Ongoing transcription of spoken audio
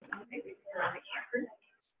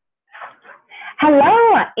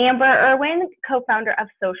Hello, Amber Irwin, co-founder of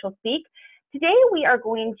Social Speak. Today we are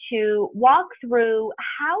going to walk through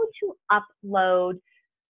how to upload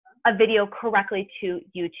a video correctly to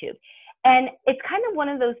YouTube. And it's kind of one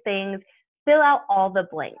of those things, fill out all the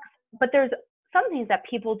blanks. But there's some things that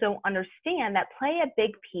people don't understand that play a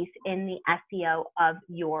big piece in the SEO of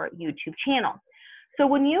your YouTube channel. So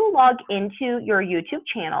when you log into your YouTube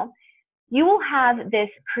channel, you will have this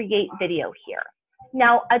create video here.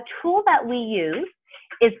 Now, a tool that we use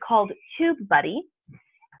is called TubeBuddy,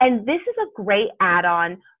 and this is a great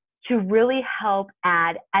add-on to really help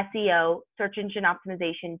add SEO, search engine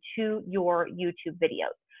optimization, to your YouTube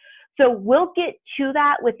videos. So we'll get to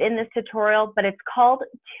that within this tutorial, but it's called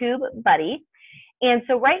TubeBuddy. And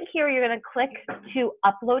so right here, you're going to click to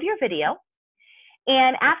upload your video.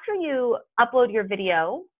 And after you upload your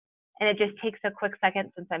video, and it just takes a quick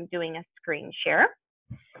second since I'm doing a screen share,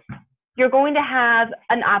 you're going to have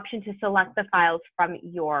an option to select the files from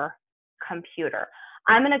your computer.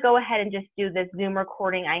 I'm going to go ahead and just do this Zoom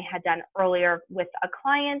recording I had done earlier with a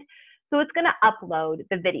client. So it's going to upload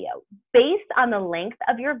the video. Based on the length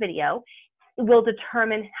of your video, it will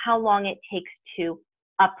determine how long it takes to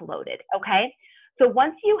upload it, okay? So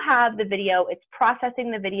once you have the video, it's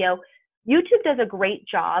processing the video. YouTube does a great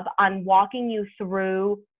job on walking you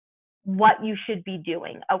through what you should be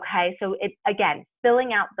doing, okay? So it's, again,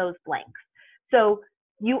 filling out those blanks. So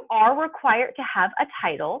you are required to have a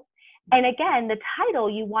title. And again, the title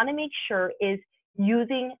you want to make sure is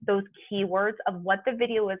using those keywords of what the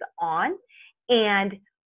video is on and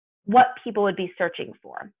what people would be searching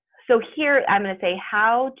for. So here I'm going to say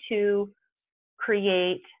how to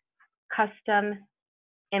create custom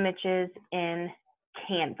images in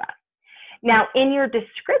Canva. Now, in your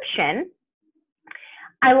description,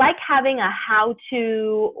 I like having a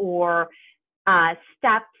how-to or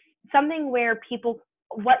steps, something where people,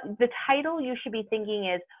 what the title you should be thinking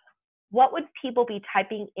is, what would people be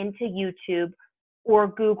typing into YouTube or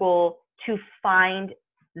Google to find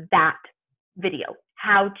that video?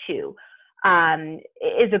 How to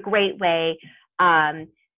is a great way.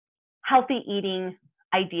 Healthy eating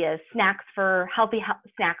ideas, snacks for healthy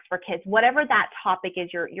snacks for kids, whatever that topic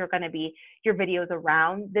is you're going to be your videos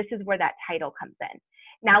around, this is where that title comes in.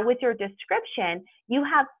 Now with your description, you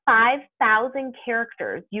have 5,000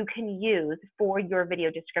 characters you can use for your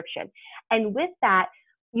video description. And with that,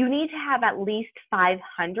 you need to have at least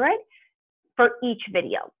 500 for each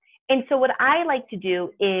video. And so what I like to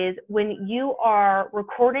do is when you are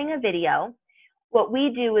recording a video, what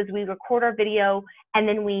we do is we record our video and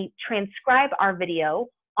then we transcribe our video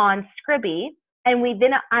on Scribie, and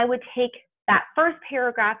I would take that first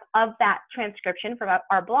paragraph of that transcription from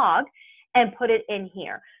our blog and put it in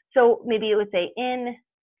here. So maybe it would say, in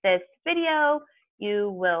this video, you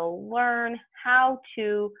will learn how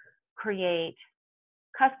to create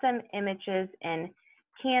custom images in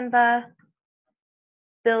Canva,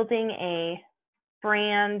 building a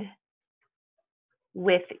brand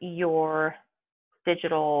with your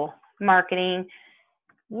digital marketing,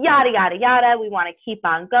 yada, yada, yada. We want to keep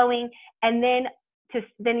on going. And then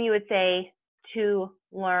you would say, to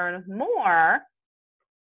learn more,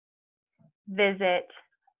 visit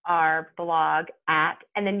our blog at,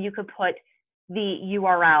 and then you could put the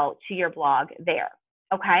URL to your blog there,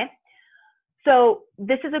 okay? So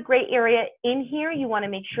this is a great area. In here, you want to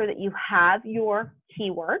make sure that you have your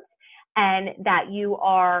keywords and that you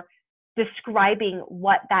are describing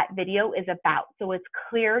what that video is about. So it's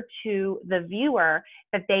clear to the viewer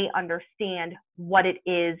that they understand what it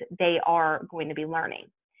is they are going to be learning.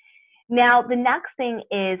 Now, the next thing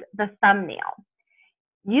is the thumbnail.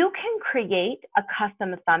 You can create a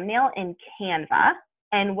custom thumbnail in Canva,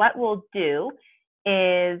 and what we'll do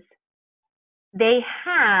is they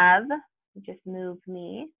have, just move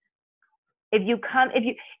me. If you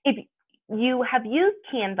have used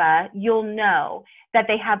Canva, you'll know that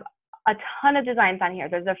they have a ton of designs on here.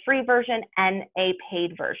 There's a free version and a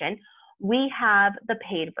paid version. We have the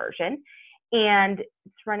paid version, and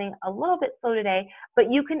it's running a little bit slow today,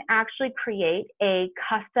 but you can actually create a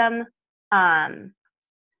custom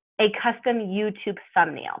YouTube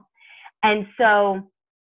thumbnail. And so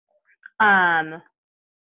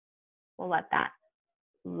we'll let that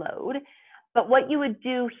load. But what you would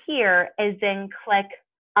do here is then click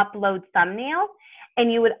upload thumbnail,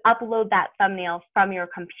 and you would upload that thumbnail from your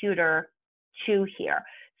computer to here.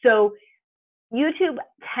 So YouTube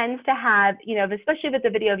tends to have, especially if it's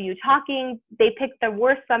a video of you talking, they pick the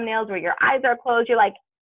worst thumbnails where your eyes are closed. You're like,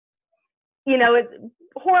 it's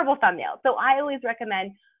horrible thumbnail. So I always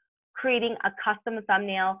recommend creating a custom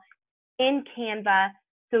thumbnail in Canva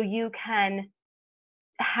so you can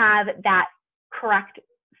have that correct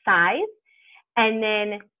size and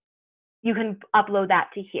then you can upload that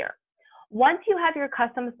to here. Once you have your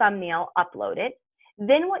custom thumbnail uploaded,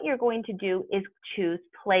 then what you're going to do is choose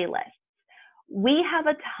playlists. We have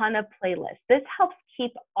a ton of playlists. This helps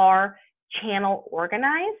keep our channel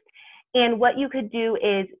organized. And what you could do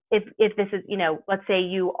is, if this is, let's say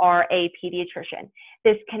you are a pediatrician,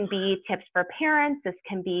 this can be tips for parents, this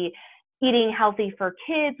can be eating healthy for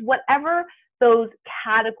kids, whatever those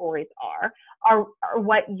categories are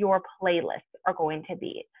what your playlists are going to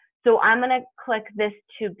be. So I'm going to click this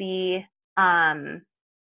to be, we'll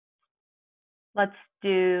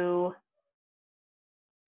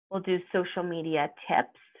do social media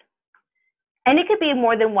tips. And it could be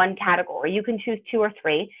more than one category. You can choose 2 or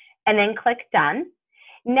 3 and then click done.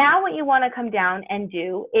 Now what you want to come down and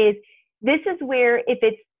do is, this is where if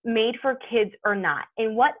it's made for kids or not.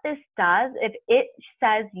 And what this does, if it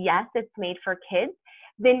says yes, it's made for kids,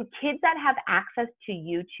 then kids that have access to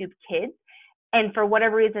YouTube Kids, and for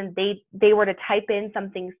whatever reason they were to type in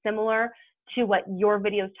something similar to what your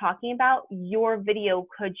video is talking about, your video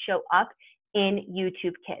could show up in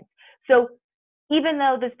YouTube Kids. So even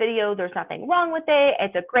though this video, there's nothing wrong with it,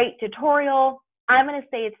 it's a great tutorial, I'm going to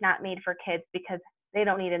say it's not made for kids because they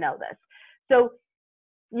don't need to know this. So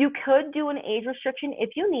you could do an age restriction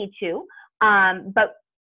if you need to, but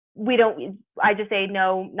we don't, I just say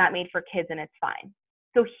no, not made for kids, and it's fine.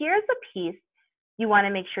 So here's a piece you want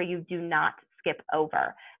to make sure you do not skip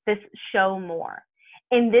over, this show more.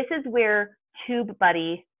 And this is where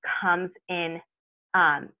TubeBuddy comes in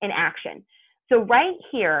action. So right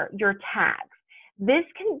here, your tags. This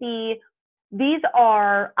can be, these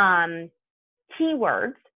are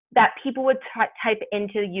keywords that people would type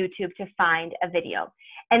into YouTube to find a video.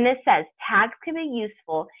 And this says, tags can be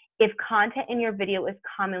useful if content in your video is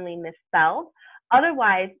commonly misspelled.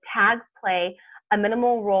 Otherwise, tags play a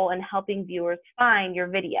minimal role in helping viewers find your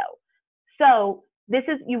video. So this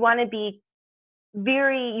is, you want to be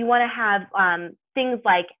you want to have things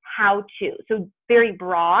like how to, so very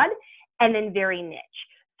broad and then very niche.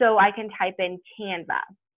 So I can type in Canva.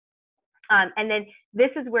 And then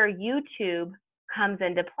this is where YouTube comes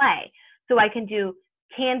into play. So I can do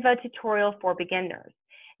Canva tutorial for beginners.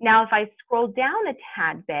 Now, if I scroll down a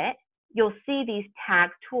tad bit, you'll see these tag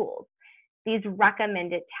tools, these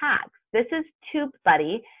recommended tags. This is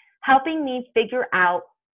TubeBuddy helping me figure out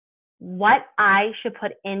what I should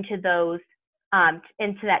put into those,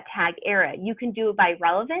 into that tag area. You can do it by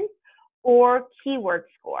relevance or keyword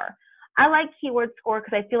score. I like keyword score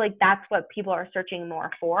because I feel like that's what people are searching more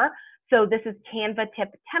for. So this is Canva tip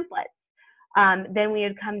templates. Then we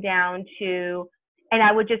would come down to, and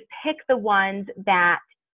I would just pick the ones that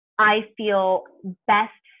I feel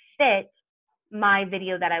best fit my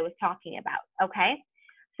video that I was talking about, okay?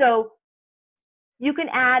 So you can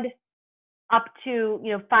add up to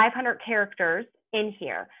 500 characters in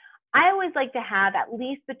here. I always like to have at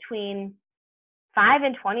least between 5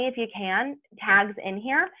 and 20, if you can, tags in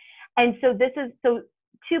here. And so this is, so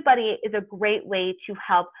TubeBuddy is a great way to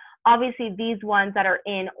help. Obviously, these ones that are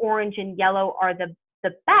in orange and yellow are the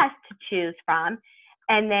best to choose from.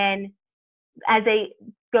 And then as they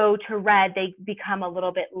go to red, they become a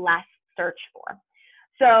little bit less searched for.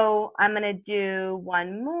 So I'm going to do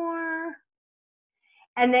one more.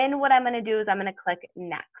 And then what I'm going to do is I'm going to click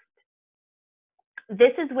next.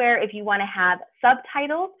 This is where if you want to have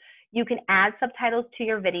subtitles, you can add subtitles to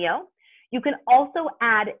your video. You can also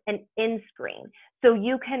add an in screen. So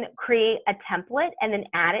you can create a template and then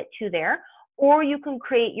add it to there, or you can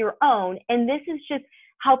create your own. And this is just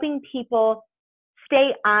helping people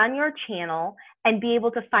stay on your channel and be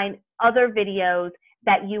able to find other videos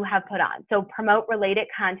that you have put on. So promote related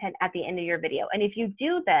content at the end of your video. And if you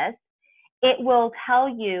do this, it will tell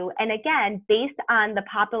you, and again, based on the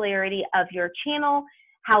popularity of your channel,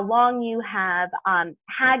 how long you have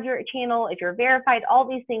had your channel, if you're verified, all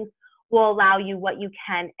these things will allow you what you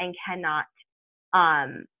can and cannot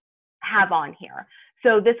have on here.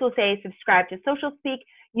 So this will say subscribe to Social Speak.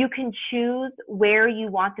 You can choose where you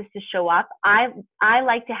want this to show up. I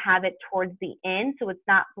like to have it towards the end so it's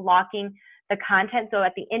not blocking the content. So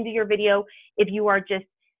at the end of your video, if you are just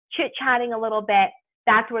chit-chatting a little bit,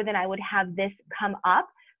 that's where then I would have this come up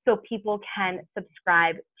so people can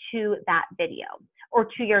subscribe to that video or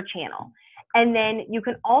to your channel. And then you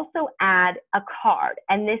can also add a card.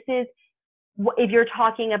 And this is if you're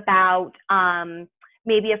talking about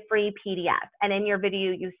maybe a free PDF. And in your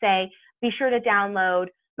video, you say, be sure to download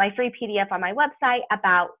my free PDF on my website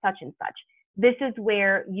about such and such. This is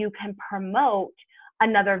where you can promote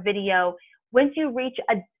another video. Once you reach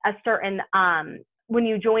a certain, when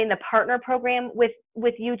you join the partner program with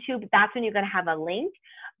YouTube, that's when you're going to have a link,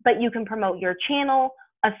 but you can promote your channel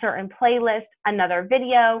a certain playlist, another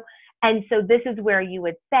video. And so this is where you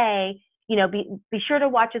would say, you know, be sure to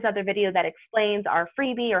watch this other video that explains our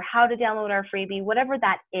freebie or how to download our freebie, whatever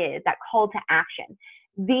that is, that call to action.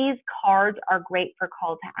 These cards are great for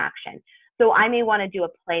call to action. So I may want to do a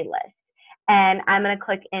playlist, and I'm going to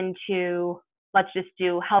click into, let's just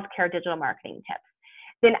do healthcare digital marketing tips.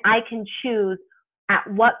 Then I can choose at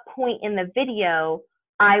what point in the video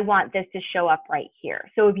I want this to show up right here.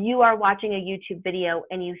 So if you are watching a YouTube video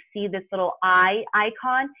and you see this little eye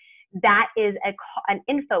icon, that is an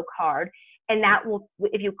info card, and that will,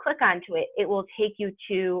 if you click onto it, it will take you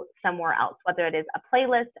to somewhere else, whether it is a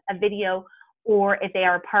playlist, a video, or if they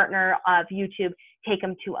are a partner of YouTube, take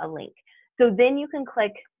them to a link. So then you can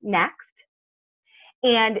click next,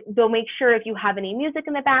 and they'll make sure if you have any music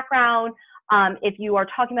in the background, if you are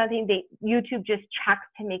talking about anything, YouTube just checks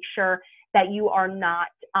to make sure that you are not,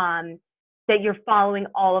 that you're following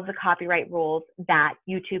all of the copyright rules that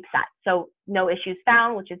YouTube sets. So no issues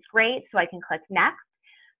found, which is great. So I can click next.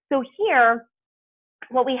 So here,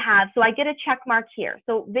 what we have, so I get a check mark here.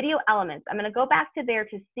 So video elements, I'm going to go back to there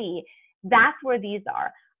to see, that's where these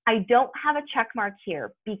are. I don't have a check mark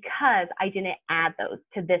here because I didn't add those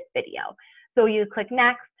to this video. So you click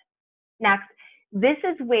next, next. This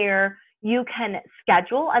is where you can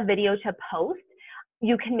schedule a video to post.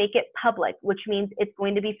 You can make it public, which means it's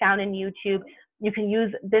going to be found in YouTube. You can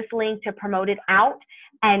use this link to promote it out,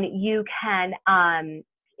 and you can,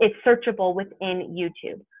 it's searchable within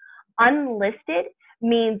YouTube. Unlisted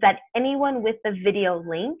means that anyone with the video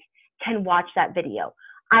link can watch that video.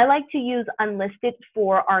 I like to use unlisted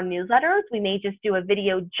for our newsletters. We may just do a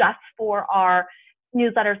video just for our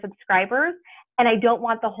newsletter subscribers, and I don't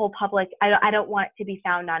want the whole public, I don't want it to be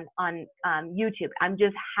found on YouTube. I'm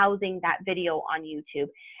just housing that video on YouTube.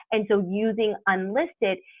 And so using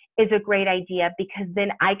unlisted is a great idea, because then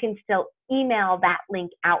I can still email that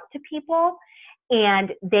link out to people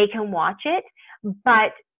and they can watch it,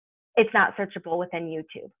 but it's not searchable within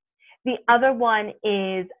YouTube. The other one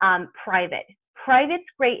is private. Private's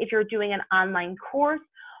great if you're doing an online course,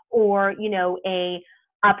 or, you know, a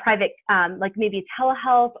private, like maybe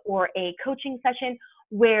telehealth or a coaching session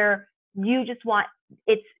where you just want,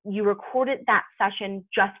 you recorded that session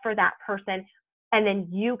just for that person, and then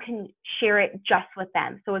you can share it just with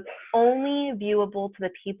them. So it's only viewable to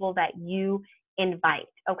the people that you invite,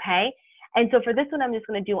 okay? And so for this one, I'm just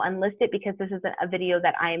going to do unlisted, because this isn't a video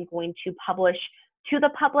that I am going to publish to the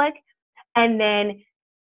public. And then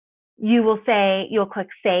you will say, you'll click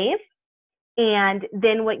save. And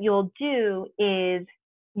then what you'll do is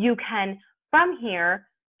you can, from here,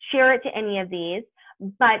 share it to any of these.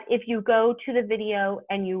 But if you go to the video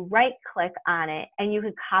and you right click on it, and you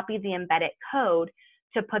can copy the embedded code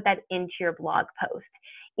to put that into your blog post.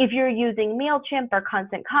 If you're using MailChimp or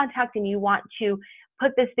Constant Contact and you want to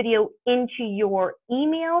put this video into your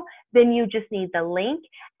email, then you just need the link,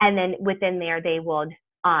 and then within there they would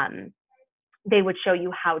show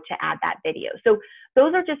you how to add that video. So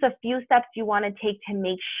those are just a few steps you want to take to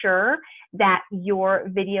make sure that your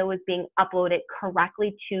video is being uploaded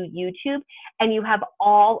correctly to YouTube, and you have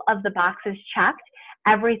all of the boxes checked,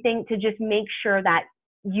 everything, to just make sure that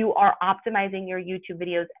you are optimizing your YouTube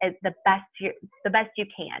videos as the best you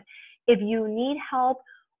can. If you need help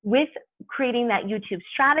with creating that YouTube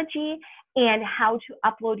strategy and how to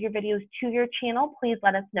upload your videos to your channel, please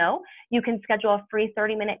let us know. You can schedule a free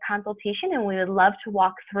 30-minute consultation, and we would love to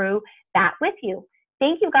walk through that with you.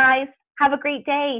 Thank you, guys. Have a great day.